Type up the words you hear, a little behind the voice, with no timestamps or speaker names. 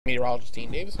Meteorologist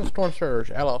Dean Davis of Storm Surge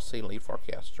LLC, lead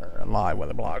forecaster, and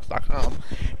liveweatherblogs.com.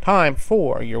 Time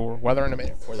for your weather in a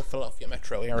minute for the Philadelphia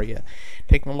metro area.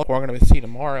 Taking a look, we're going to see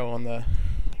tomorrow on the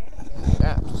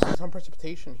maps. Some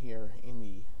precipitation here in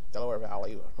the Delaware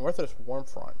Valley, north of this warm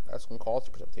front. That's going to cause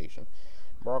the precipitation.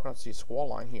 We're going to see a squall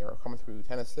line here coming through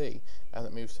Tennessee as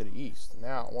it moves to the east.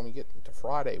 Now, when we get to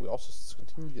Friday, we also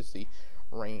continue to see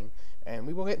rain, and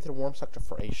we will get into the warm sector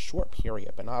for a short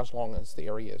period, but not as long as the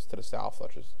areas to the south,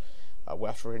 such as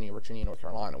West Virginia, North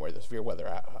Carolina, where the severe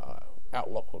weather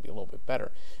outlook will be a little bit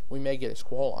better. We may get a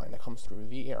squall line that comes through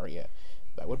the area.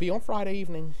 That would be on Friday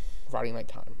evening, Friday night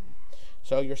time.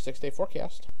 So your 6-day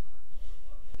forecast: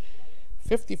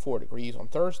 54 degrees on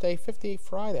Thursday, 58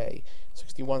 Friday,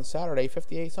 61 Saturday,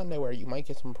 58 Sunday, where you might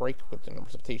get some break with the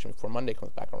precipitation before Monday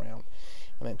comes back around.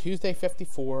 And then Tuesday,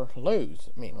 54, lows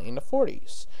mainly in the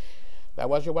 40s. That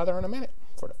was your weather in a minute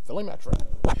for the Philly Metro.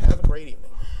 Have a great evening.